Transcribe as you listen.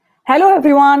Hello,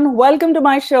 everyone. Welcome to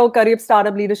my show, Career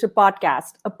Startup Leadership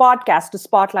Podcast, a podcast to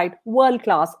spotlight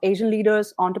world-class Asian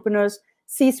leaders, entrepreneurs,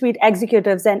 C-suite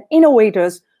executives, and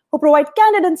innovators who provide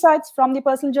candid insights from their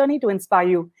personal journey to inspire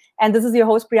you. And this is your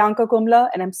host, Priyanka Kumla,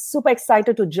 and I'm super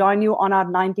excited to join you on our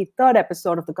 93rd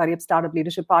episode of the Career Startup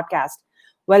Leadership Podcast.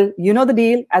 Well, you know the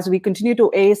deal. As we continue to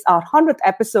ace our 100th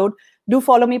episode, do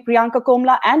follow me, Priyanka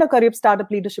Kumla, and a Career Startup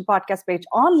Leadership Podcast page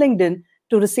on LinkedIn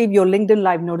to receive your LinkedIn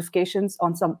Live notifications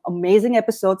on some amazing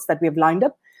episodes that we have lined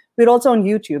up. We're also on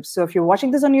YouTube. So if you're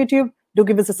watching this on YouTube, do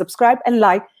give us a subscribe and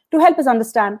like to help us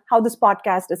understand how this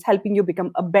podcast is helping you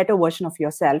become a better version of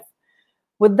yourself.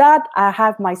 With that, I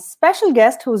have my special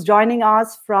guest who's joining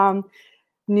us from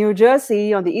New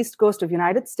Jersey on the East Coast of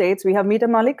United States. We have Meeta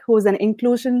Malik, who is an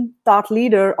inclusion thought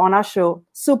leader on our show.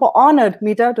 Super honored,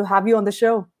 Meeta, to have you on the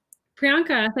show.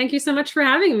 Priyanka, thank you so much for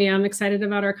having me. I'm excited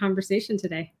about our conversation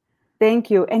today.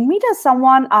 Thank you. And Meeta is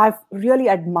someone I've really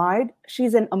admired.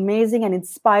 She's an amazing and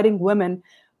inspiring woman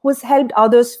who has helped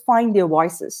others find their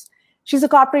voices. She's a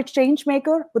corporate change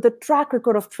maker with a track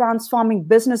record of transforming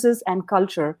businesses and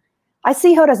culture. I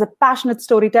see her as a passionate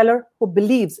storyteller who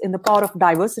believes in the power of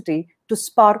diversity to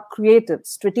spark creative,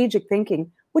 strategic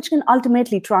thinking, which can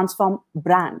ultimately transform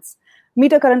brands.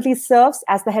 Meeta currently serves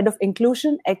as the head of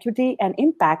inclusion, equity, and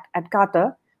impact at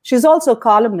Carter. She's also a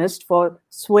columnist for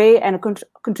Sway and a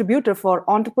contributor for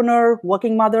Entrepreneur,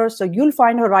 Working Mother. So you'll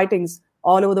find her writings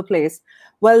all over the place.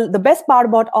 Well, the best part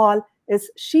about all is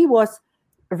she was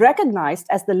recognized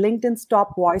as the LinkedIn's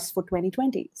top voice for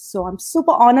 2020. So I'm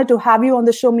super honored to have you on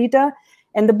the show, Meeta.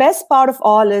 And the best part of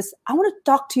all is I want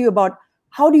to talk to you about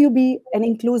how do you be an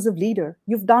inclusive leader?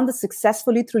 You've done this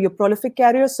successfully through your prolific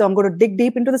career. So I'm going to dig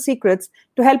deep into the secrets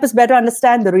to help us better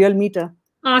understand the real Meeta.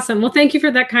 Awesome. Well, thank you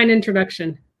for that kind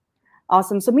introduction.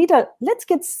 Awesome. So Meeta, let's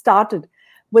get started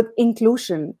with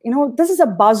inclusion. You know, this is a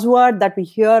buzzword that we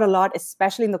hear a lot,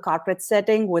 especially in the corporate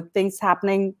setting with things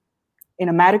happening in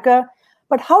America.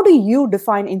 But how do you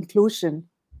define inclusion?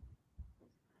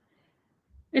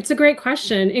 It's a great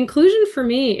question. Inclusion for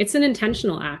me, it's an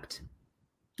intentional act.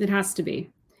 It has to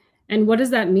be. And what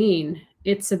does that mean?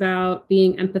 It's about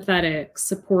being empathetic,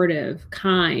 supportive,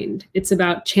 kind. It's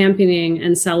about championing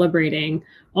and celebrating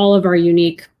all of our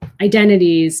unique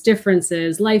identities,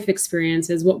 differences, life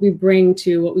experiences, what we bring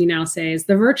to what we now say is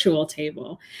the virtual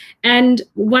table. And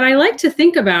what I like to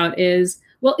think about is,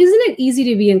 well, isn't it easy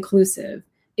to be inclusive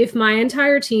if my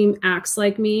entire team acts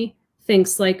like me,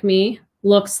 thinks like me,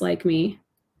 looks like me?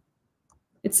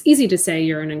 It's easy to say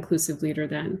you're an inclusive leader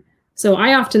then. So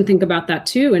I often think about that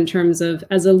too, in terms of,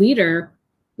 as a leader,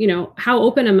 you know, how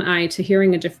open am I to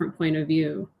hearing a different point of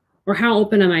view? Or how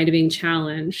open am I to being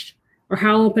challenged? Or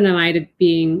how open am I to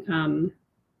being,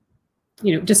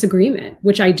 disagreement,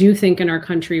 which I do think in our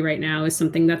country right now is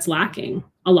something that's lacking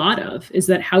a lot of, is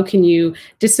that how can you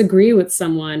disagree with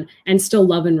someone and still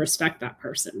love and respect that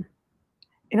person?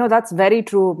 You know, that's very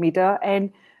true, Meeta.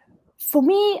 And for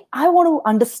me, I want to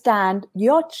understand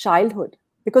your childhood,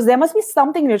 because there must be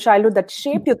something in your childhood that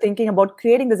shaped your thinking about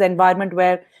creating this environment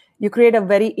where you create a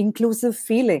very inclusive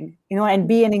feeling, you know, and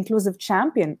be an inclusive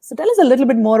champion. So tell us a little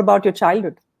bit more about your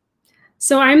childhood.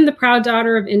 So I'm the proud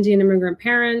daughter of Indian immigrant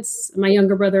parents. My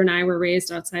younger brother and I were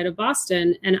raised outside of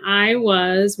Boston, and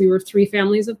we were three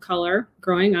families of color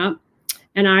growing up.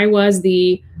 And I was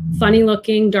the funny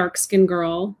looking, dark skinned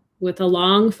girl with a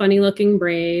long, funny looking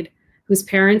braid, whose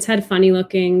parents had funny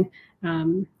looking,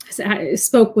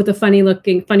 spoke with a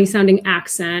funny sounding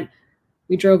accent.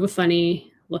 We drove a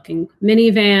funny looking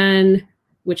minivan,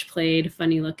 which played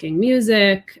funny looking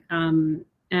music, and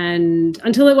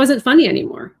until it wasn't funny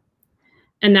anymore.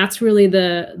 And that's really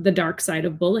the dark side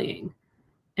of bullying.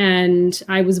 And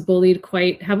I was bullied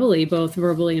quite heavily, both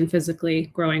verbally and physically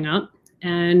growing up.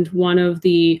 And one of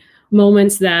the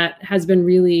moments that has been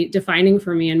really defining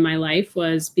for me in my life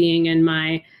was being in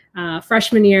my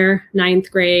freshman year,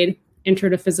 9th grade,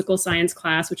 entered a physical science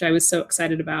class, which I was so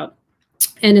excited about.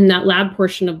 And in that lab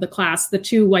portion of the class, the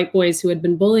two white boys who had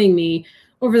been bullying me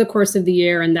over the course of the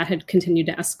year, and that had continued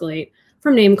to escalate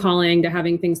from name calling to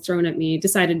having things thrown at me,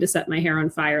 decided to set my hair on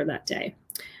fire that day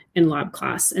in lab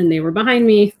class. And they were behind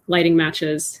me lighting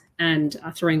matches and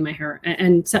throwing my hair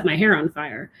and set my hair on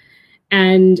fire.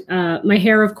 And my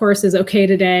hair, of course, is okay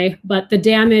today, but the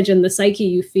damage and the psyche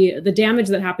you feel, the damage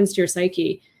that happens to your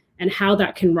psyche and how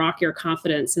that can rock your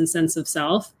confidence and sense of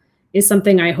self is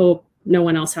something I hope no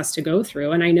one else has to go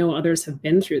through. And I know others have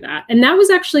been through that. And that was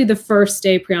actually the first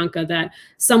day, Priyanka, that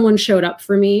someone showed up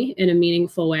for me in a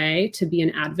meaningful way to be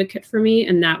an advocate for me.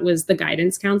 And that was the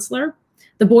guidance counselor.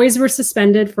 The boys were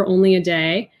suspended for only a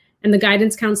day. And the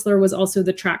guidance counselor was also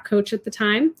the track coach at the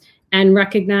time. and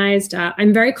recognized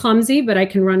I'm very clumsy, but I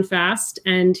can run fast.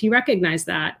 And he recognized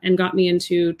that and got me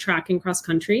into track and cross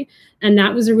country. And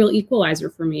that was a real equalizer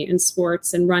for me in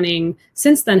sports, and running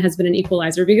since then has been an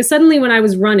equalizer, because suddenly when I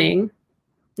was running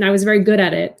and I was very good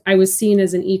at it, I was seen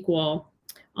as an equal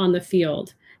on the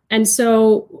field. And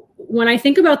so when I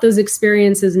think about those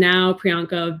experiences now,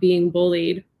 Priyanka, of being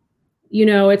bullied, you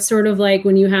know, it's sort of like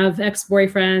when you have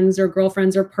ex-boyfriends or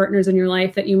girlfriends or partners in your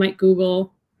life that you might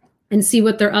Google and see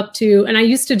what they're up to. And I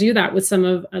used to do that with some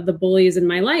of the bullies in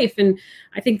my life. And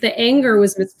I think the anger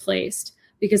was misplaced,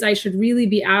 because I should really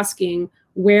be asking,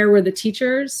 where were the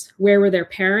teachers? Where were their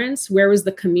parents? Where was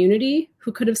the community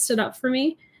who could have stood up for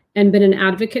me and been an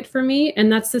advocate for me? And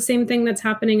that's the same thing that's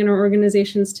happening in our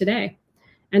organizations today.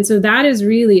 And so that is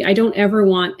really, I don't ever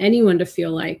want anyone to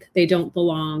feel like they don't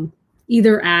belong,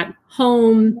 either at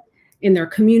home, in their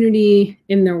community,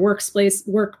 in their workplaces,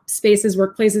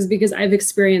 because I've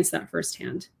experienced that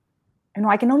firsthand. You know,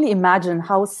 I can only imagine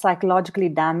how psychologically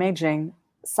damaging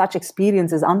such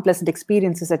experiences, unpleasant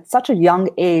experiences at such a young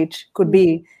age could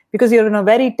be, because you're in a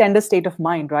very tender state of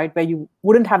mind, right? Where you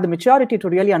wouldn't have the maturity to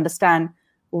really understand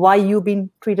why you've been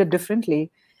treated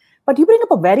differently. But you bring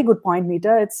up a very good point,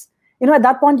 Meeta. It's, you know, at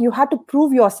that point, you had to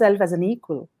prove yourself as an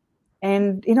equal.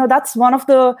 And, you know, that's one of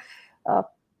the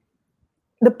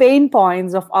pain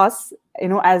points of us, you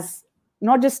know, as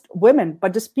not just women,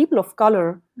 but just people of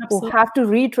color. Absolutely. Who have to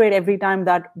reiterate every time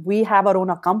that we have our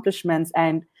own accomplishments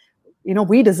and, you know,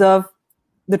 we deserve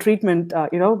the treatment,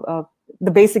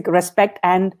 the basic respect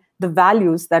and the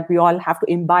values that we all have to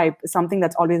imbibe is something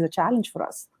that's always a challenge for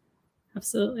us.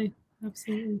 Absolutely.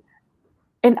 Absolutely.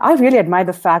 And I really admire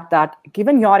the fact that,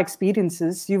 given your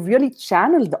experiences, you've really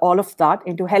channeled all of that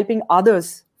into helping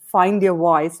others find their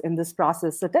voice in this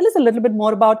process. So tell us a little bit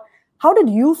more about, how did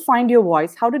you find your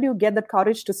voice? How did you get that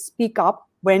courage to speak up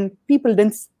when people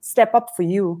didn't step up for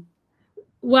you?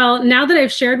 Well, now that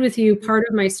I've shared with you part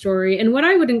of my story, and what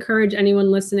I would encourage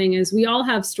anyone listening is, we all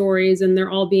have stories and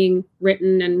they're all being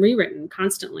written and rewritten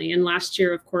constantly. And last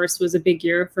year, of course, was a big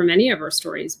year for many of our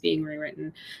stories being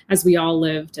rewritten, as we all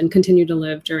lived and continue to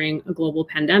live during a global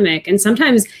pandemic. And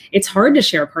sometimes it's hard to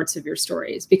share parts of your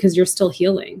stories because you're still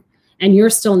healing and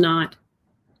you're still not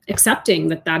accepting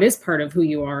that that is part of who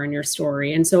you are in your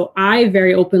story. And so I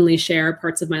very openly share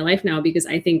parts of my life now, because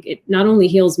I think it not only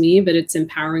heals me, but it's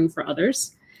empowering for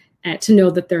others to know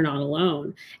that they're not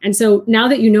alone. And so now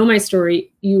that you know my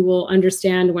story, you will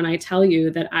understand when I tell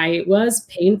you that I was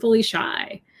painfully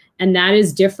shy. And that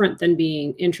is different than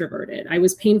being introverted. I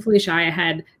was painfully shy. I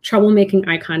had trouble making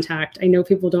eye contact. I know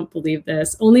people don't believe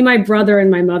this. Only my brother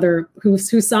and my mother, who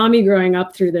saw me growing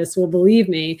up through this, will believe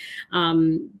me.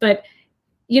 But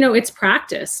you know, it's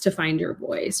practice to find your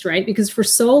voice, right? Because for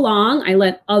so long, I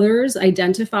let others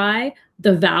identify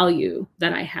the value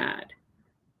that I had.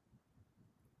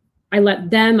 I let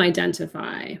them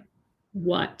identify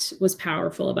what was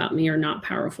powerful about me or not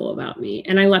powerful about me.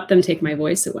 And I let them take my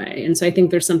voice away. And so I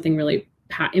think there's something really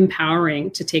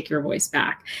empowering to take your voice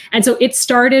back. And so it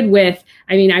started with,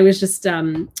 I was just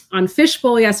on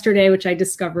Fishbowl yesterday, which I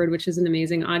discovered, which is an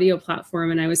amazing audio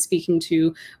platform. And I was speaking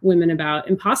to women about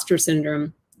imposter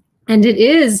syndrome. And it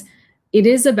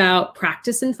is about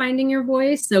practice in finding your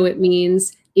voice. So it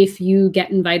means, if you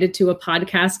get invited to a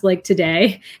podcast like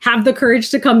today, have the courage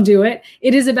to come do it.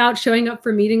 It is about showing up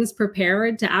for meetings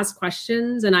prepared to ask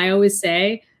questions. And I always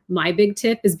say, my big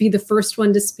tip is, be the first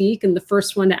one to speak and the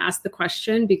first one to ask the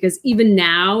question, because even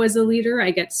now as a leader,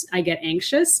 I get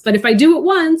anxious. But if I do it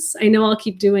once, I know I'll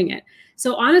keep doing it.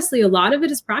 So honestly, a lot of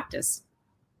it is practice.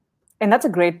 And that's a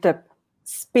great tip.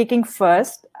 Speaking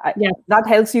first, yes. That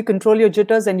helps you control your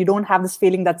jitters, and you don't have this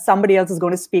feeling that somebody else is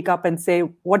going to speak up and say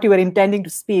what you were intending to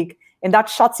speak. And that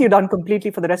shuts you down completely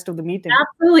for the rest of the meeting.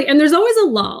 Absolutely. And there's always a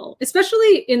lull,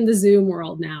 especially in the Zoom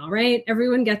world now, right?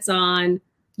 Everyone gets on,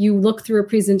 you look through a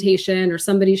presentation or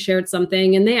somebody shared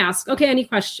something and they ask, okay, any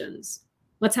questions?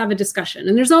 Let's have a discussion.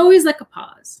 And there's always like a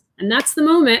pause. And that's the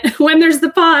moment when there's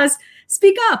the pause,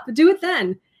 speak up, do it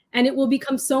then. And it will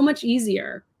become so much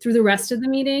easier through the rest of the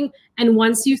meeting. And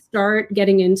once you start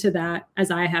getting into that,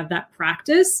 as I have that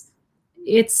practice,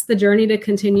 it's the journey to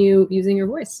continue using your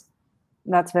voice.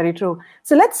 That's very true.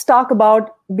 So let's talk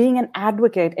about being an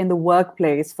advocate in the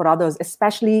workplace for others,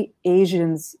 especially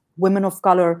Asians, women of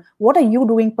color. What are you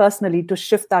doing personally to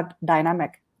shift that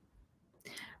dynamic?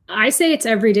 I say it's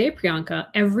every day, Priyanka.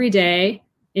 Every day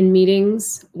in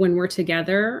meetings, when we're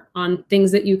together, on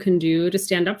things that you can do to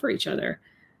stand up for each other.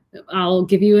 I'll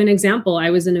give you an example. I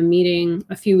was in a meeting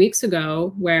a few weeks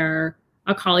ago where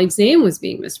a colleague's name was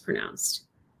being mispronounced.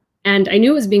 And I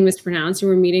knew it was being mispronounced. We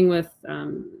were meeting with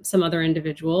some other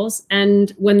individuals.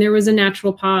 And when there was a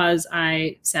natural pause,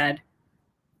 I said,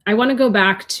 I want to go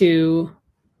back to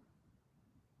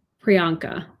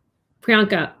Priyanka.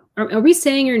 Priyanka, are we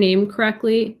saying your name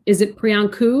correctly? Is it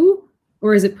Priyanku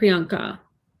or is it Priyanka?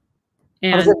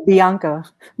 And or is it Bianca?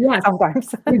 Yes.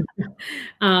 Sometimes.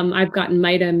 I've gotten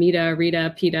Maida, Mita,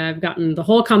 Rita, Pita. I've gotten the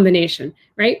whole combination,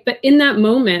 right? But in that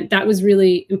moment, that was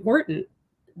really important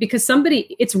because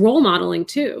it's role modeling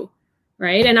too,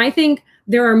 right? And I think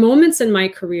there are moments in my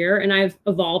career, and I've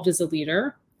evolved as a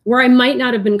leader, where I might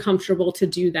not have been comfortable to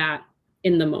do that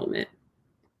in the moment.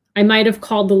 I might have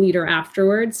called the leader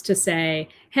afterwards to say,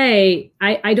 hey,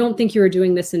 I don't think you were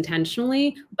doing this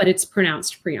intentionally, but it's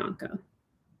pronounced Priyanka.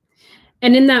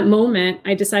 And in that moment,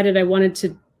 I decided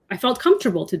I felt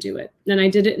comfortable to do it. And I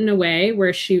did it in a way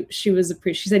where she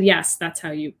said, yes, that's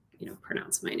how you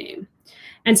pronounce my name.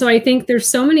 And so I think there's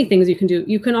so many things you can do.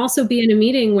 You can also be in a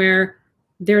meeting where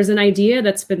there's an idea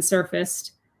that's been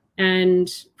surfaced and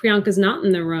Priyanka's not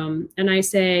in the room. And I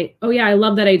say, oh yeah, I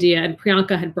love that idea. And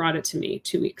Priyanka had brought it to me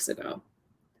 2 weeks ago.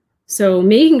 So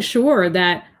making sure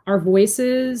that our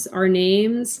voices, our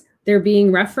names, they're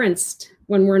being referenced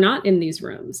when we're not in these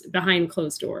rooms behind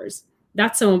closed doors.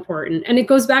 That's so important. And it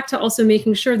goes back to also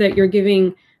making sure that we're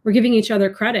giving each other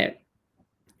credit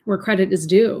where credit is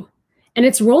due. And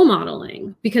it's role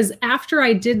modeling, because after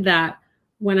I did that,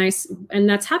 and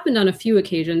that's happened on a few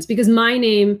occasions, because my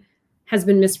name has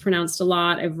been mispronounced a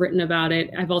lot. I've written about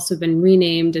it. I've also been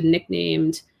renamed and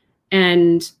nicknamed.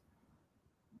 And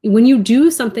when you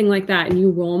do something like that and you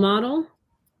role model,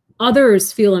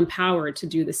 others feel empowered to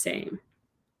do the same.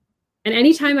 And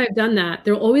anytime I've done that,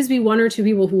 there'll always be one or two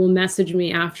people who will message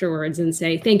me afterwards and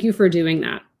say, thank you for doing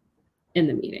that in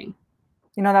the meeting.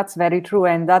 That's very true.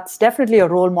 And that's definitely a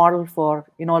role model for,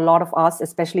 a lot of us,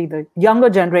 especially the younger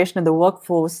generation in the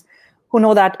workforce, who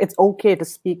know that it's okay to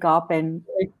speak up and,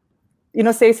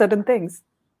 say certain things.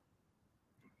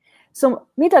 So,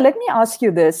 Mita, let me ask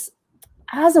you this.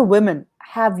 As a woman,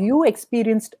 have you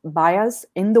experienced bias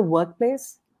in the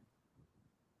workplace?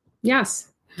 Yes.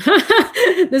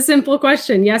 The simple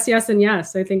question. Yes, yes, and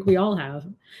yes. I think we all have.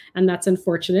 And that's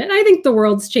unfortunate. And I think the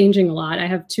world's changing a lot. I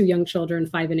have 2 young children,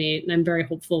 5 and 8, and I'm very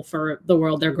hopeful for the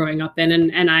world they're growing up in.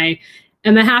 And I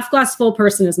am a half glass full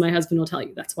person, as my husband will tell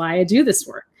you. That's why I do this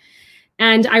work.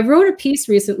 And I wrote a piece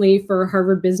recently for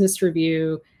Harvard Business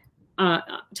Review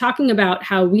talking about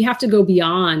how we have to go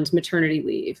beyond maternity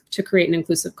leave to create an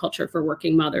inclusive culture for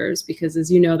working mothers, because as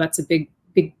you know, that's a big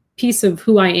piece of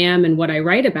who I am and what I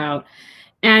write about.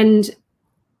 And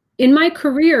in my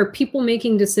career, people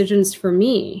making decisions for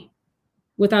me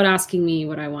without asking me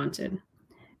what I wanted.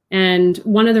 And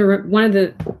one of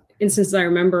the instances I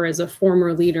remember as a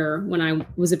former leader, when I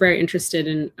was very interested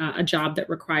in a job that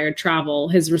required travel,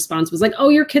 his response was like, oh,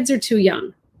 your kids are too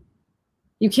young.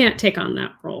 You can't take on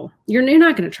that role. You're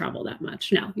not going to travel that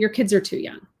much. No, your kids are too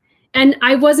young. And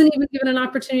I wasn't even given an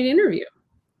opportunity to interview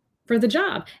for the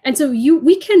job. And so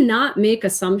we cannot make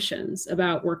assumptions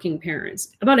about working parents,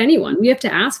 about anyone. We have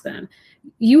to ask them.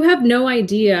 You have no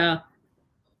idea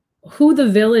who the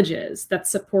village is that's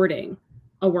supporting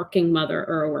a working mother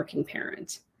or a working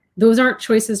parent. Those aren't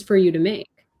choices for you to make.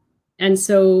 And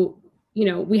so,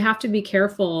 we have to be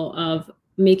careful of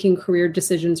making career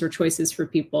decisions or choices for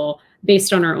people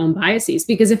based on our own biases.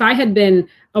 Because if I had been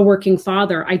a working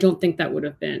father, I don't think that would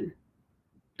have been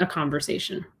a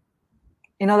conversation.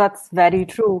 That's very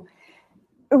true.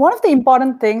 One of the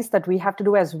important things that we have to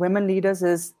do as women leaders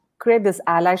is create this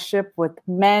allyship with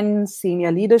men,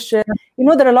 senior leadership.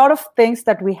 There are a lot of things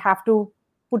that we have to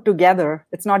put together.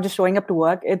 It's not just showing up to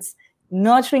work. It's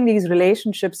nurturing these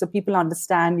relationships so people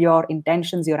understand your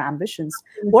intentions, your ambitions.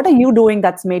 What are you doing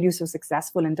that's made you so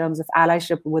successful in terms of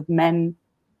allyship with men?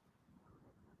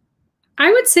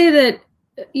 I would say that,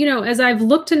 as I've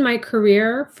looked in my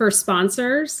career for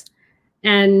sponsors,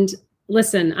 and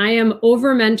listen, I am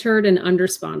over-mentored and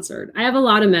under-sponsored. I have a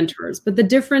lot of mentors, but the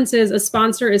difference is a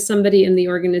sponsor is somebody in the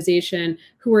organization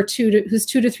who's 2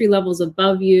 to 3 levels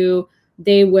above you.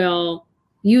 They will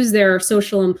use their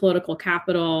social and political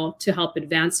capital to help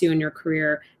advance you in your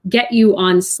career, get you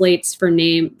on slates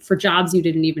for jobs you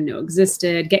didn't even know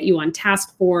existed, get you on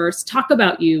task force, talk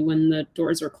about you when the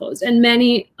doors are closed. And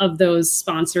many of those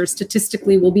sponsors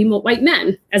statistically will be white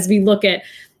men, as we look at,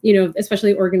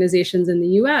 especially organizations in the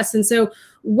US. And so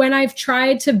when I've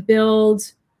tried to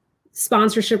build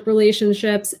sponsorship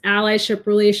relationships, allyship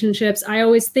relationships, I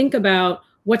always think about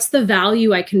what's the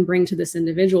value I can bring to this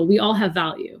individual. We all have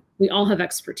value. We all have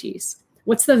expertise.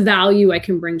 What's the value I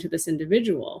can bring to this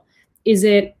individual? Is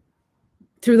it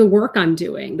through the work I'm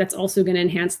doing that's also going to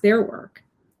enhance their work?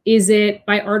 Is it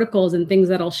by articles and things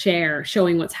that I'll share,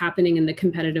 showing what's happening in the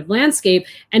competitive landscape?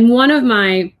 And one of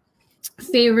my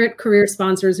favorite career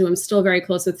sponsors who I'm still very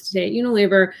close with today at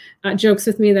Unilever jokes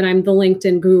with me that I'm the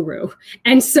LinkedIn guru.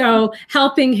 And so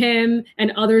helping him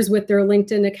and others with their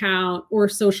LinkedIn account or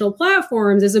social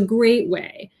platforms is a great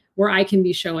way where I can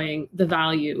be showing the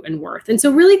value and worth. And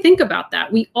so really think about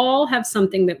that. We all have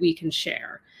something that we can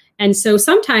share. And so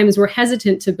sometimes we're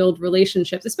hesitant to build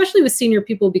relationships, especially with senior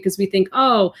people, because we think,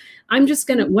 oh,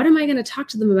 what am I going to talk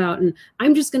to them about? And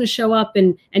I'm just going to show up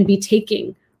and be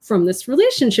taking from this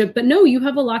relationship. But no, you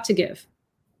have a lot to give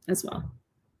as well.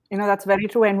 That's very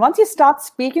true. And once you start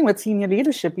speaking with senior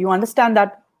leadership, you understand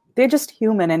that they're just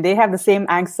human and they have the same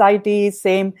anxiety,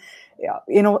 same,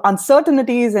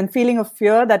 uncertainties and feeling of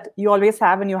fear that you always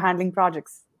have when you're handling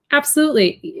projects.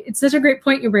 Absolutely. It's such a great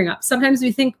point you bring up. Sometimes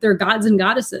we think they're gods and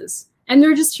goddesses, and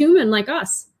they're just human like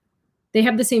us. They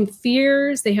have the same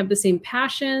fears. They have the same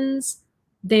passions.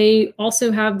 They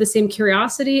also have the same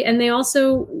curiosity, and they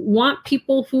also want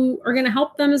people who are going to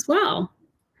help them as well.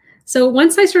 So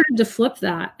once I started to flip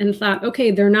that and thought, okay,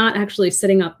 they're not actually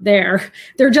sitting up there.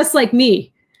 They're just like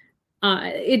me.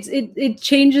 It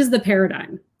changes the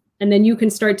paradigm. And then you can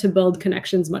start to build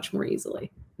connections much more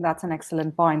easily. That's an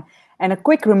excellent point. And a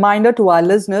quick reminder to our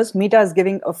listeners, Meeta is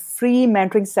giving a free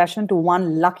mentoring session to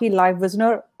one lucky live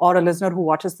listener or a listener who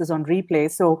watches this on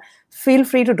replay. So feel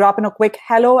free to drop in a quick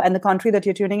hello and the country that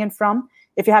you're tuning in from.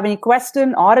 If you have any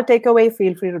question or a takeaway,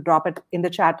 feel free to drop it in the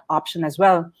chat option as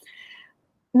well.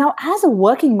 Now, as a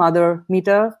working mother,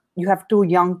 Meeta, you have 2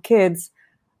 young kids.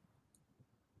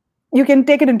 You can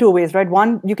take it in 2 ways, right?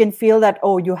 One, you can feel that,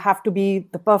 oh, you have to be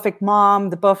the perfect mom,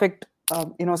 the perfect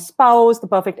spouse, the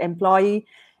perfect employee.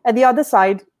 At the other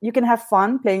side, you can have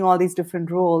fun playing all these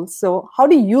different roles. So how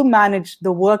do you manage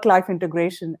the work-life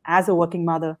integration as a working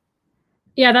mother?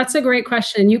 Yeah, that's a great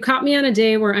question. You caught me on a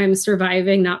day where I'm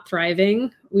surviving, not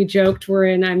thriving. We joked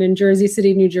I'm in Jersey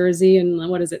City, New Jersey, and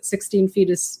 16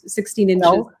 inches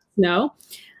of snow.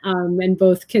 And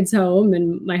both kids home,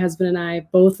 and my husband and I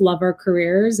both love our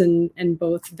careers and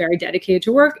both very dedicated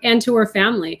to work and to our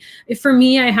family. For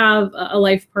me, I have a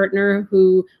life partner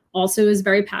who also is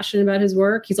very passionate about his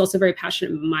work. He's also very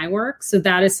passionate about my work. So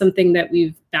that is something that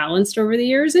we've balanced over the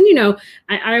years. And,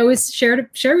 I always share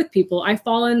with people, I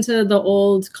fall into the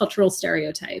old cultural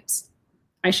stereotypes.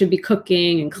 I should be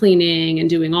cooking and cleaning and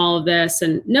doing all of this.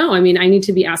 And no, I need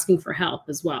to be asking for help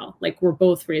as well. Like we're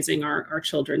both raising our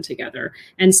children together.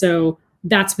 And so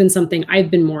that's been something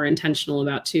I've been more intentional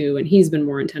about too. And he's been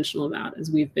more intentional about as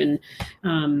we've been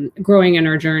growing in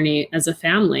our journey as a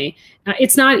family.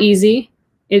 It's not easy,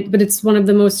 but it's one of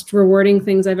the most rewarding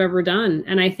things I've ever done.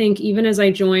 And I think even as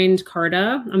I joined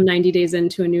Carta, I'm 90 days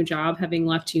into a new job, having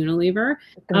left Unilever.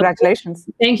 Congratulations.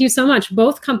 Thank you so much.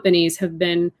 Both companies have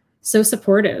been so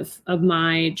supportive of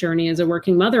my journey as a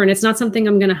working mother. And it's not something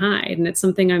I'm going to hide. And it's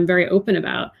something I'm very open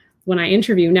about when I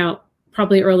interview. Now,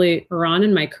 probably earlier on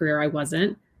in my career, I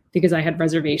wasn't, because I had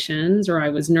reservations or I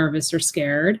was nervous or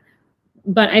scared.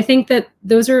 But I think that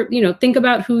those are, think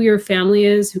about who your family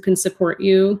is, who can support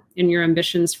you in your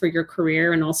ambitions for your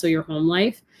career and also your home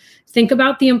life. Think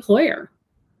about the employer,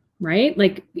 right?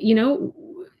 Like,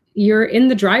 you're in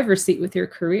the driver's seat with your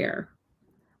career.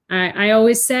 I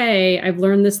always say, I've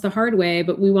learned this the hard way,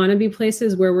 but we want to be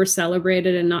places where we're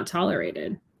celebrated and not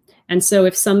tolerated. And so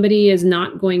if somebody is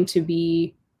not going to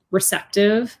be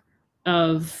receptive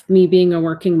of me being a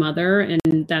working mother,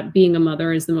 and that being a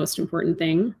mother is the most important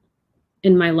thing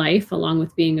in my life, along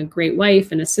with being a great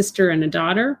wife and a sister and a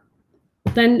daughter,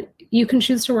 then you can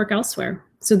choose to work elsewhere.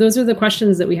 So those are the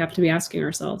questions that we have to be asking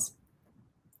ourselves.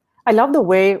 I love the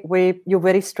way you're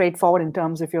very straightforward in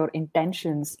terms of your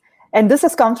intentions. And this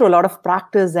has come through a lot of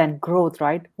practice and growth,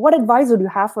 right? What advice would you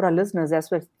have for our listeners,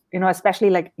 especially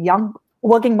like young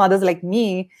working mothers like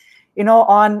me,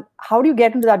 on how do you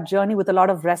get into that journey with a lot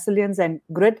of resilience and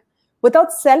grit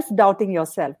without self-doubting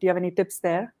yourself? Do you have any tips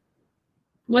there?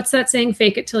 What's that saying?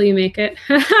 Fake it till you make it.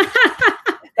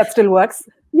 That still works.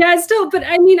 Yeah, but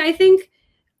I think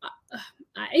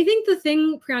the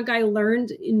thing, Priyanka, I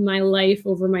learned in my life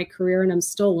over my career, and I'm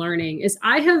still learning, is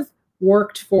I have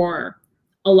worked for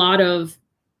a lot of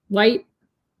white,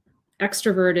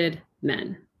 extroverted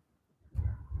men,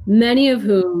 many of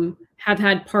whom have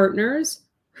had partners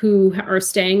who are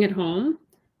staying at home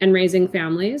and raising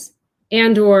families,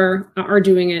 and or are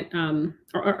doing it,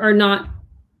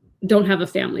 don't have a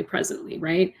family presently,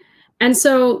 right? And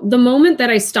so the moment that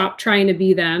I stopped trying to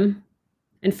be them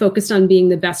and focused on being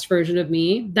the best version of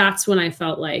me, that's when I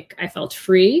felt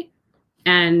free.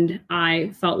 And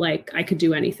I felt like I could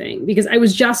do anything because I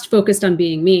was just focused on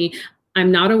being me.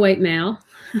 I'm not a white man,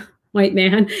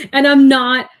 and I'm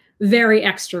not very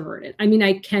extroverted.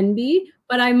 I can be,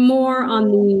 but I'm more on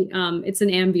the, it's an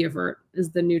ambivert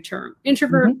is the new term.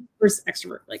 Introvert versus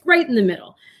extrovert, like right in the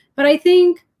middle. But I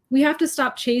think we have to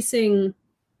stop chasing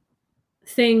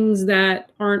things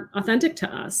that aren't authentic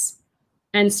to us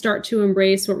and start to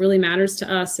embrace what really matters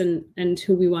to us and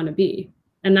who we want to be.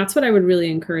 And that's what I would really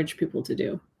encourage people to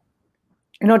do.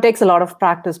 It takes a lot of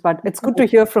practice, but it's good to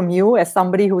hear from you as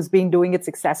somebody who's been doing it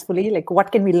successfully. Like,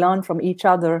 what can we learn from each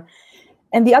other?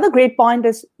 And the other great point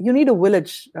is you need a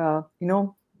village,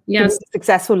 Yes. to live a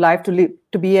successful life,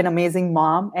 to be an amazing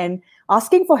mom. And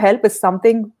asking for help is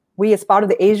something we, as part of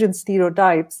the Asian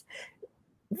stereotypes,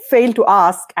 fail to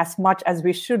ask as much as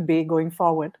we should be going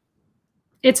forward.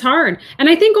 It's hard. And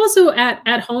I think also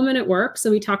at home and at work, so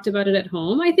we talked about it at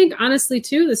home, I think honestly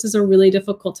too, this is a really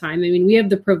difficult time. I mean, we have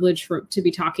the privilege to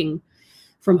be talking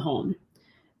from home.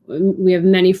 We have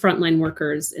many frontline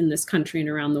workers in this country and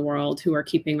around the world who are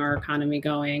keeping our economy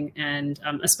going, and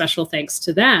a special thanks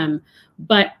to them.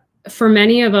 But for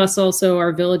many of us also,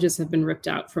 our villages have been ripped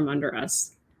out from under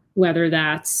us, whether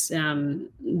that's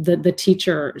the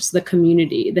teachers, the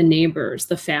community, the neighbors,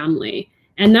 the family.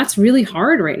 And that's really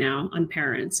hard right now on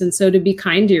parents. And so to be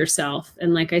kind to yourself,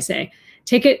 and like I say,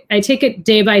 I take it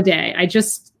day by day. I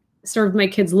just served my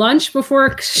kids lunch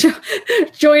before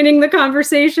joining the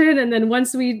conversation. And then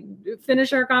once we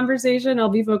finish our conversation, I'll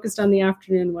be focused on the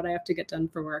afternoon, what I have to get done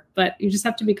for work. But you just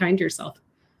have to be kind to yourself.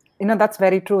 That's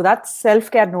very true. That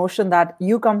self-care notion that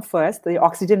you come first, the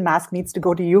oxygen mask needs to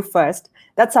go to you first.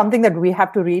 That's something that we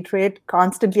have to reiterate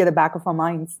constantly at the back of our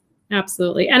minds.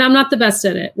 Absolutely. And I'm not the best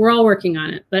at it. We're all working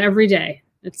on it. But every day,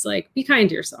 it's like, be kind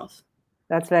to yourself.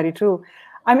 That's very true.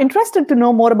 I'm interested to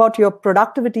know more about your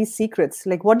productivity secrets.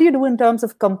 Like, what do you do in terms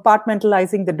of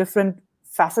compartmentalizing the different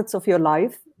facets of your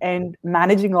life and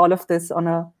managing all of this on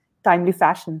a timely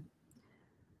fashion?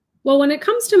 Well, when it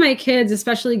comes to my kids,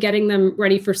 especially getting them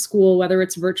ready for school, whether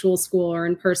it's virtual school or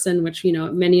in person, which,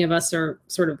 many of us are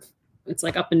sort of, it's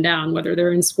like up and down, whether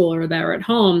they're in school or they're at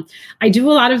home. I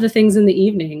do a lot of the things in the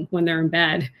evening when they're in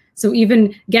bed. So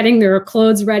even getting their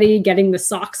clothes ready, getting the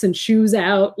socks and shoes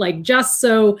out, like just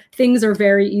so things are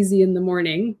very easy in the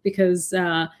morning, because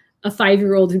a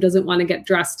 5-year-old who doesn't want to get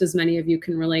dressed, as many of you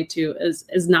can relate to,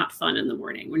 is not fun in the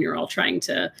morning when you're all trying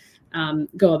to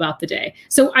go about the day.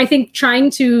 So I think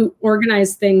trying to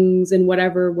organize things in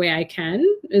whatever way I can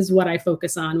is what I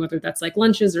focus on, whether that's like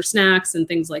lunches or snacks and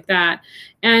things like that.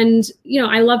 And,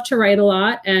 I love to write a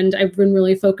lot, and I've been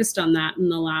really focused on that in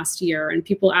the last year. And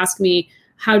people ask me,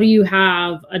 how do you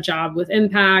have a job with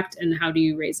impact, and how do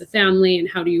you raise a family, and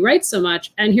how do you write so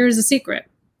much? And here's a secret.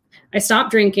 I stopped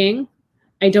drinking.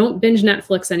 I don't binge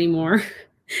Netflix anymore.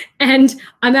 And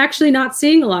I'm actually not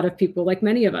seeing a lot of people like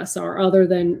many of us are, other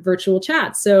than virtual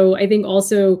chats. So I think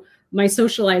also my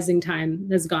socializing time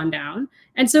has gone down.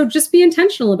 And so just be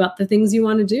intentional about the things you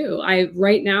want to do. I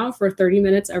write now for 30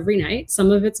 minutes every night. Some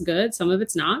of it's good, some of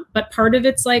it's not, but part of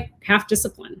it's like half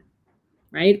discipline,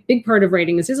 right? Big part of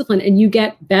writing is discipline, and you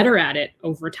get better at it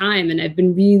over time. And I've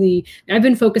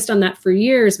been focused on that for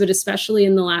years, but especially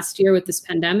in the last year with this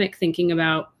pandemic, thinking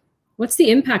about what's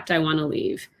the impact I want to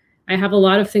leave. I have a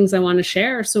lot of things I want to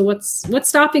share. So what's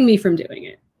stopping me from doing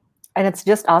it? And it's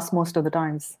just us most of the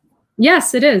times.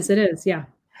 Yes, it is. It is. Yeah.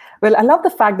 Well, I love the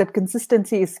fact that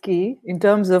consistency is key in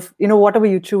terms of, whatever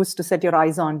you choose to set your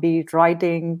eyes on, be it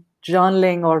writing,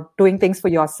 journaling, or doing things for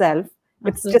yourself. Absolutely.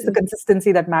 It's just the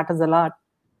consistency that matters a lot.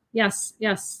 Yes,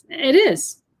 it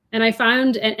is. And I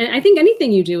found, and I think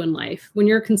anything you do in life, when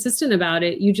you're consistent about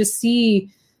it,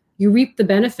 you reap the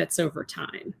benefits over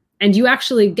time. And you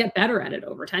actually get better at it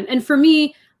over time. And for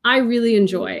me, I really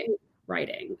enjoy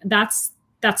writing. That's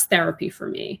therapy for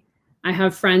me. I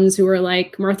have friends who are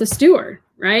like Martha Stewart,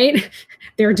 right?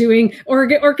 They're doing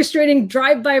orchestrating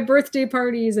drive-by birthday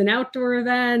parties and outdoor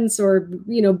events, or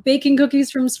baking cookies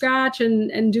from scratch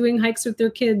and doing hikes with their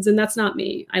kids. And that's not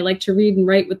me. I like to read and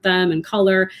write with them and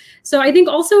color. So I think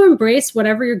also embrace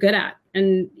whatever you're good at.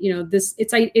 And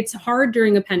it's hard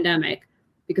during a pandemic,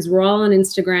 because we're all on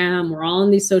Instagram, we're all on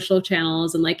these social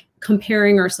channels, and like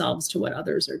comparing ourselves to what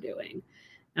others are doing.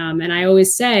 And I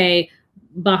always say,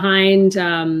 behind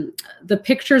the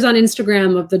pictures on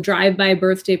Instagram of the drive-by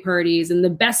birthday parties and the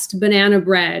best banana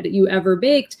bread you ever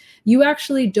baked, you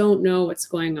actually don't know what's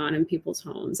going on in people's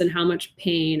homes and how much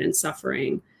pain and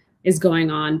suffering is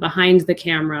going on behind the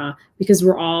camera, because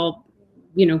we're all,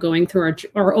 going through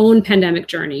our own pandemic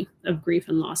journey of grief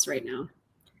and loss right now.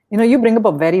 You bring up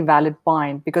a very valid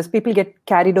point, because people get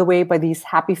carried away by these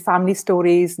happy family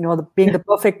stories, being the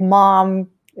perfect mom,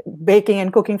 baking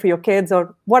and cooking for your kids,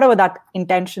 or whatever that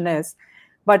intention is.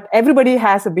 But everybody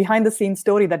has a behind the scenes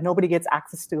story that nobody gets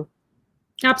access to.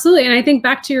 Absolutely. And I think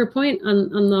back to your point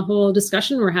on the whole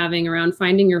discussion we're having around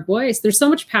finding your voice, there's so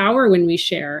much power when we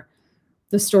share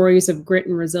the stories of grit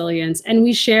and resilience, and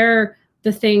we share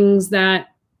the things that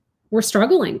we're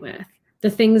struggling with, the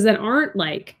things that aren't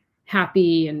like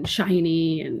happy and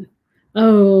shiny and,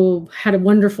 oh, had a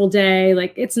wonderful day.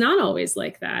 Like, it's not always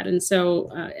like that. And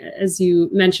so, as you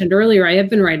mentioned earlier, I have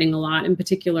been writing a lot, in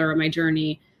particular, my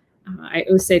journey. I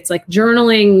always say it's like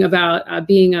journaling about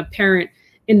being a parent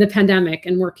in the pandemic,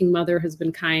 and Working Mother has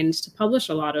been kind to publish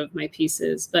a lot of my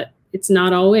pieces, but it's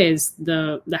not always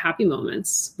the happy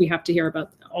moments. We have to hear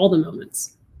about all the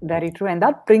moments. Very true. And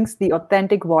that brings the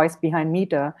authentic voice behind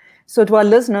Meeta. So to our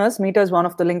listeners, Meeta is one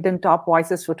of the LinkedIn top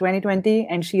voices for 2020,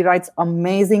 and she writes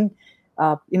amazing,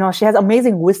 she has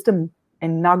amazing wisdom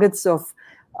and nuggets of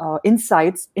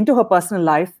insights into her personal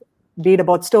life, be it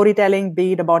about storytelling,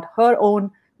 be it about her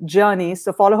own journey.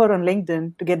 So follow her on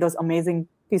LinkedIn to get those amazing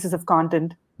pieces of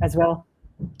content as well.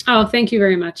 Oh, thank you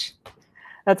very much.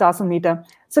 That's awesome, Meeta.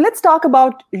 So let's talk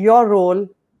about your role.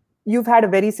 You've had a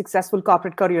very successful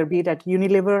corporate career, be it at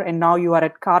Unilever, and now you are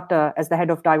at Carta as the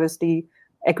head of diversity,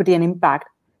 equity, and impact.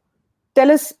 Tell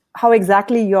us how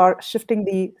exactly you're shifting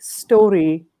the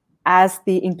story as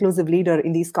the inclusive leader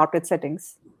in these corporate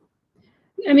settings.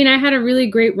 I mean, I had a really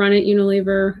great run at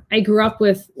Unilever. I grew up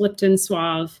with Lipton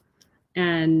Suave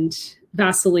and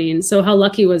Vaseline. So how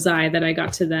lucky was I that I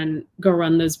got to then go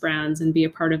run those brands and be a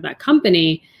part of that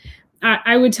company?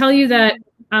 I would tell you that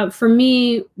for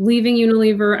me, leaving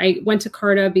Unilever, I went to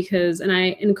Carta because, and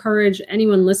I encourage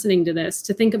anyone listening to this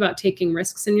to think about taking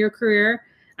risks in your career.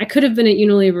 I could have been at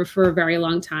Unilever for a very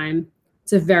long time.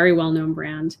 It's a very well-known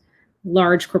brand,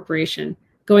 large corporation,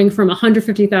 going from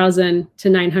 150,000 to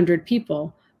 900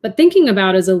 people. But thinking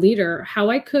about as a leader,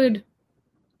 how I could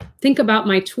think about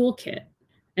my toolkit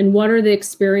and what are the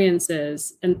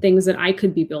experiences and things that I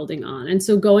could be building on. And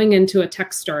so going into a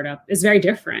tech startup is very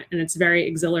different, and it's very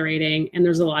exhilarating, and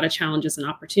there's a lot of challenges and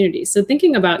opportunities. So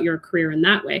thinking about your career in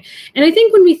that way. And I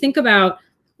think when we think about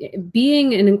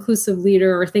being an inclusive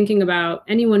leader, or thinking about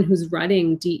anyone who's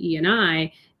running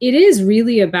DE&I, it is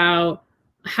really about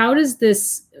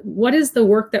what is the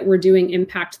work that we're doing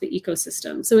impact the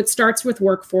ecosystem? So it starts with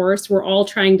workforce. We're all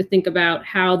trying to think about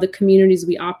how the communities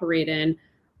we operate in,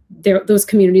 those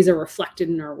communities are reflected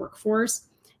in our workforce.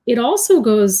 It also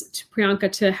goes to Priyanka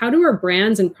to how do our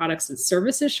brands and products and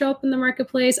services show up in the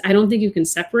marketplace? I don't think you can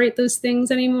separate those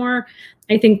things anymore.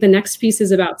 I think the next piece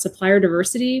is about supplier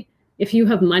diversity. If you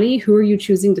have money, who are you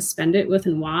choosing to spend it with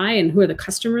and why? And who are the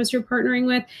customers you're partnering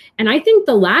with? And I think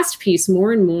the last piece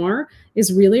more and more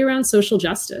is really around social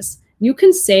justice. You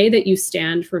can say that you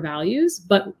stand for values,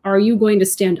 but are you going to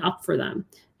stand up for them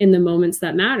in the moments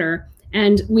that matter?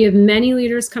 And we have many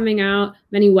leaders coming out,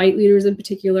 many white leaders in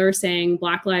particular, saying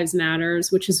Black Lives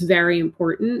Matters, which is very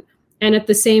important. And at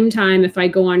the same time, if I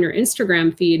go on your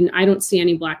Instagram feed and I don't see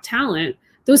any Black talent,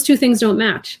 those two things don't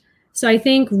match. So I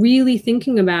think really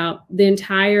thinking about the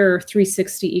entire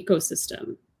 360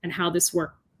 ecosystem and how this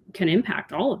work can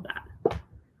impact all of that.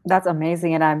 That's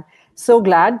amazing. And I'm so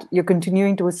glad you're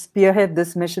continuing to spearhead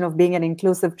this mission of being an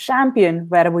inclusive champion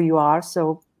wherever you are.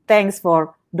 So thanks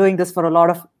for doing this for a lot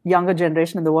of younger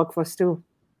generation in the workforce too.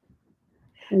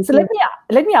 So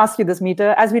let me ask you this,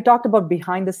 Meeta, as we talked about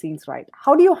behind the scenes, right?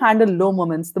 How do you handle low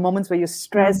moments, the moments where you're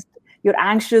stressed, you're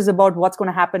anxious about what's going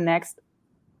to happen next?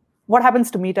 What happens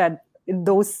to Meeta in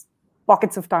those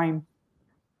pockets of time?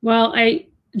 Well, I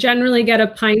generally get a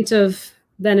pint of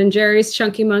Ben & Jerry's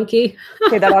Chunky Monkey.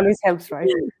 Okay, that always helps, right?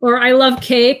 Or I love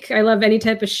cake. I love any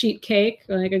type of sheet cake,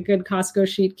 like a good Costco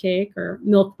sheet cake, or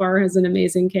Milk Bar has an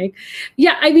amazing cake.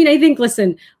 Yeah, I mean, I think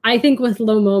with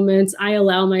low moments, I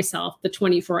allow myself the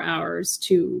 24 hours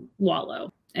to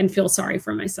wallow and feel sorry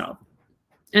for myself.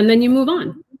 And then you move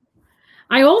on.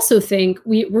 I also think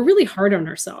we're really hard on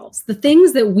ourselves. The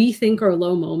things that we think are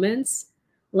low moments,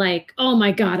 like, oh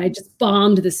my God, I just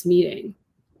bombed this meeting.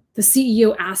 The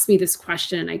CEO asked me this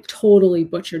question. I totally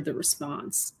butchered the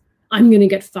response. I'm going to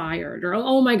get fired. Or,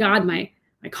 oh my God, my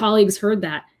colleagues heard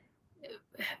that.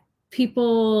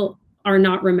 People are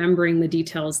not remembering the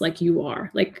details like you are.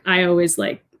 Like I always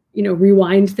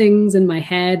rewind things in my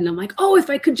head. And I'm like, oh, if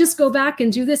I could just go back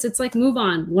and do this, it's like, move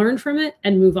on, learn from it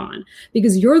and move on,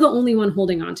 because you're the only one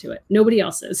holding on to it. Nobody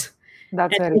else is.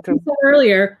 That's very true.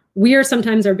 Earlier, we are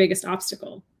sometimes our biggest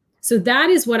obstacle. So that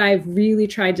is what I've really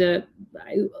tried to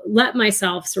let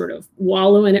myself sort of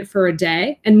wallow in it for a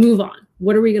day and move on.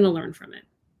 What are we going to learn from it?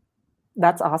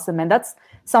 That's awesome. And that's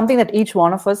something that each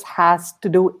one of us has to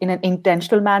do in an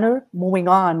intentional manner, moving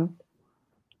on.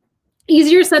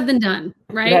 Easier said than done,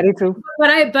 right? Very true.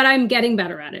 But I'm getting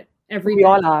better at it every day. We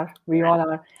all are.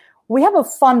 We have a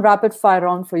fun rapid fire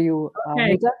round for you,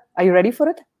 Okay. Meeta. Are you ready for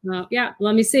it? Yeah,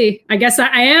 let me see. I guess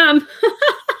I am.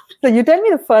 So you tell me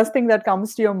the first thing that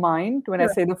comes to your mind when I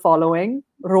say the following: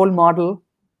 role model.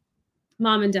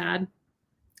 Mom and dad.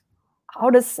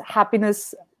 What does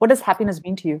happiness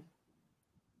mean to you?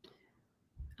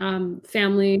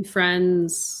 Family,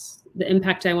 friends, the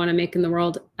impact I want to make in the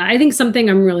world. I think something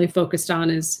I'm really focused on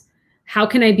is how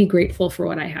can I be grateful for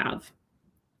what I have?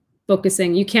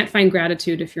 Focusing, you can't find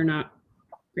gratitude if you're not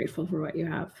grateful for what you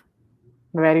have.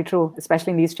 Very true,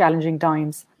 especially in these challenging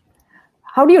times.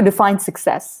 How do you define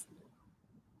success?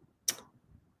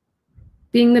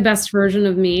 Being the best version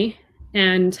of me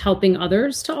and helping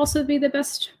others to also be the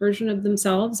best version of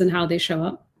themselves and how they show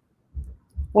up.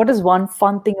 What is one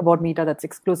fun thing about Meeta that's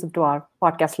exclusive to our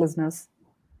podcast listeners?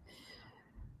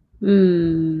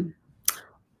 The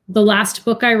last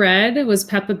book I read was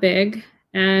Peppa Pig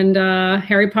and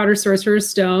Harry Potter Sorcerer's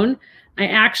Stone. I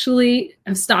actually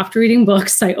have stopped reading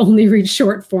books. I only read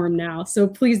short form now. So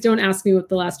please don't ask me what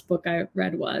the last book I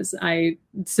read was. I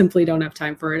simply don't have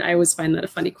time for it. I always find that a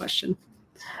funny question.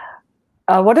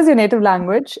 What is your native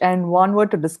language and one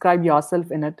word to describe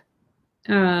yourself in it?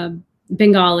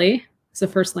 Bengali is the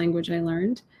first language I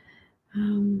learned.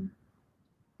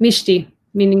 Mishti,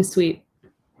 meaning sweet.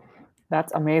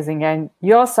 That's amazing. And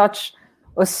you're such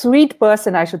a sweet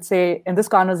person, I should say, in this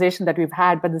conversation that we've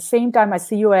had. But at the same time, I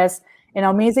see you as an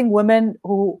amazing woman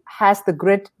who has the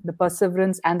grit, the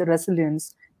perseverance, and the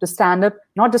resilience to stand up,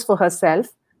 not just for herself,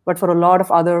 but for a lot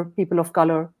of other people of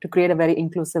color to create a very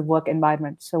inclusive work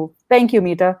environment. So thank you,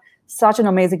 Meeta. Such an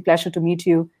amazing pleasure to meet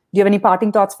you. Do you have any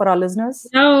parting thoughts for our listeners?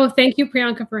 No, thank you,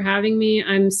 Priyanka, for having me.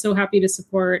 I'm so happy to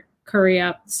support Curry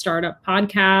Up Startup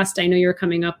Podcast. I know you're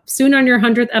coming up soon on your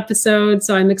 100th episode,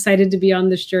 so I'm excited to be on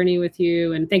this journey with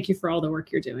you. And thank you for all the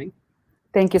work you're doing.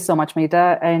 Thank you so much,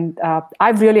 Meeta. And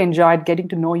I've really enjoyed getting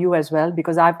to know you as well,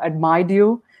 because I've admired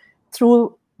you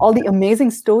through all the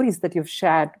amazing stories that you've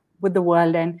shared with the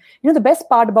world. And the best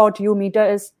part about you, Meeta,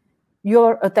 is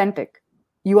you're authentic.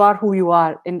 You are who you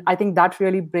are. And I think that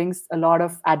really brings a lot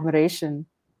of admiration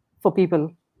for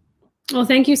people. Well,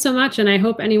 thank you so much. And I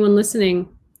hope anyone listening,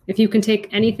 if you can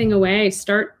take anything away,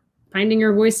 start finding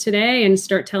your voice today and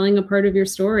start telling a part of your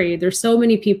story. There's so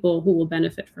many people who will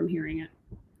benefit from hearing it.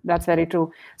 That's very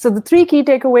true. So the 3 key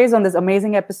takeaways on this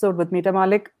amazing episode with Meeta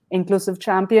Malik, Inclusive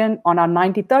Champion, on our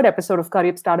 93rd episode of Curry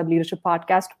Up Startup Leadership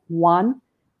Podcast. 1,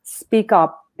 speak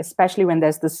up, especially when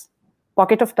there's this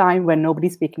pocket of time when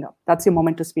nobody's speaking up. That's your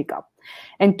moment to speak up.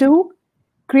 And 2,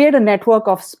 create a network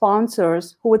of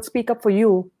sponsors who would speak up for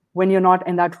you when you're not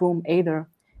in that room either.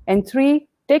 And 3,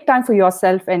 take time for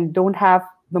yourself and don't have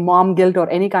the mom guilt or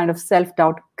any kind of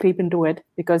self-doubt creep into it,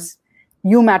 because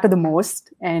you matter the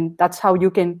most. And that's how you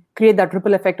can create that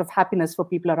ripple effect of happiness for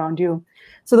people around you.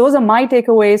 So those are my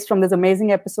takeaways from this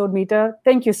amazing episode, Meeta.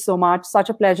 Thank you so much. Such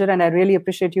a pleasure. And I really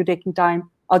appreciate you taking time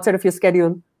outside of your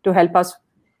schedule to help us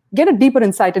get a deeper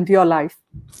insight into your life.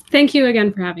 Thank you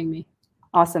again for having me.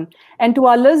 Awesome. And to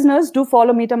our listeners, do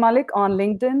follow Meeta Malik on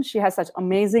LinkedIn. She has such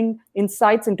amazing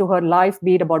insights into her life,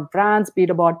 be it about brands, be it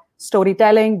about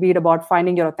storytelling, be it about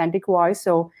finding your authentic voice.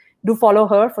 So do follow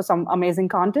her for some amazing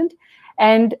content.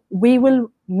 And we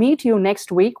will meet you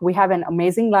next week. We have an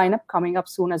amazing lineup coming up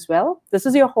soon as well. This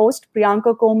is your host,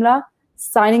 Priyanka Komla,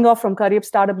 signing off from Curry Up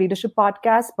Startup Leadership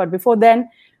Podcast. But before then,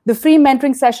 the free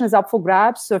mentoring session is up for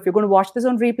grabs. So if you're going to watch this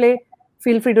on replay,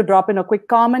 feel free to drop in a quick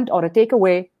comment or a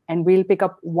takeaway, and we'll pick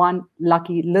up one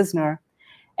lucky listener.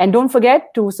 And don't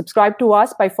forget to subscribe to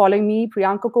us by following me,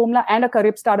 Priyanka Komla, and a Curry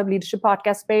Up Startup Leadership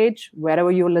Podcast page,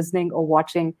 wherever you're listening or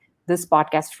watching this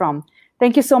podcast from.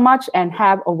 Thank you so much and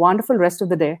have a wonderful rest of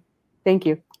the day. Thank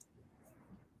you.